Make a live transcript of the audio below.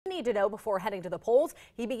need to know before heading to the polls.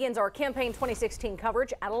 He begins our campaign 2016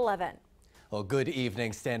 coverage at 11. Well, good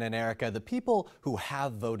evening, Stan and Erica. The people who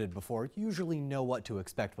have voted before usually know what to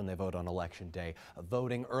expect when they vote on Election Day.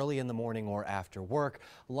 Voting early in the morning or after work,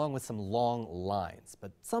 along with some long lines.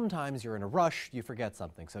 But sometimes you're in a rush, you forget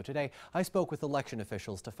something. So today, I spoke with election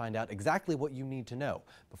officials to find out exactly what you need to know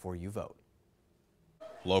before you vote.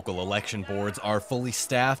 Local election boards are fully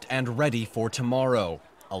staffed and ready for tomorrow.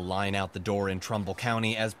 A line out the door in Trumbull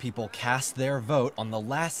County as people cast their vote on the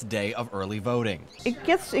last day of early voting. It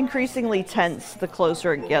gets increasingly tense the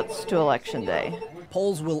closer it gets to Election Day.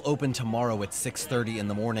 Polls will open tomorrow at 6:30 in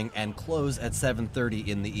the morning and close at 7:30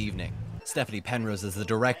 in the evening. Stephanie Penrose is the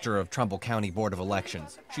director of Trumbull County Board of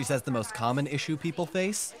Elections. She says the most common issue people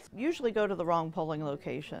face? Usually go to the wrong polling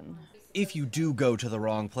location. If you do go to the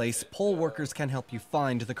wrong place, poll workers can help you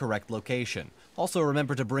find the correct location. Also,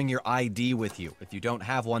 remember to bring your ID with you. If you don't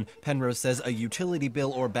have one, Penrose says a utility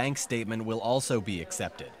bill or bank statement will also be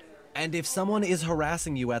accepted. And if someone is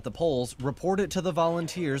harassing you at the polls, report it to the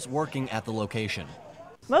volunteers working at the location.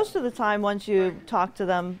 Most of the time, once you talk to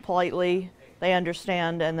them politely, they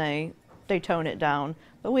understand and they tone it down.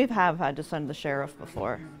 But we have had to send the sheriff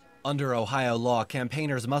before. Under Ohio law,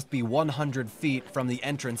 campaigners must be 100 feet from the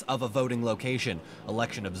entrance of a voting location.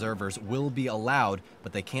 Election observers will be allowed,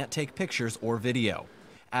 but they can't take pictures or video.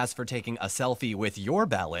 As for taking a selfie with your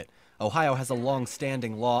ballot, Ohio has a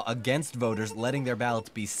long-standing law against voters letting their ballots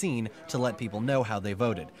be seen to let people know how they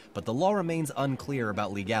voted. But the law remains unclear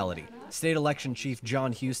about legality. State Election Chief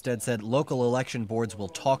John Husted said local election boards will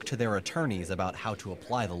talk to their attorneys about how to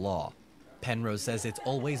apply the law. Penrose says it's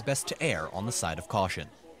always best to err on the side of caution.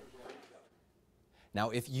 Now,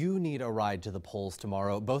 if you need a ride to the polls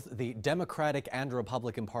tomorrow, both the Democratic and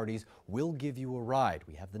Republican parties will give you a ride.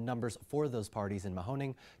 We have the numbers for those parties in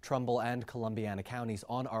Mahoning, Trumbull, and Columbiana counties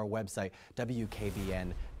on our website,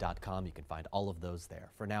 WKBN.com. You can find all of those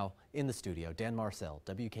there. For now, in the studio, Dan Marcel,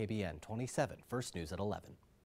 WKBN 27, First News at 11.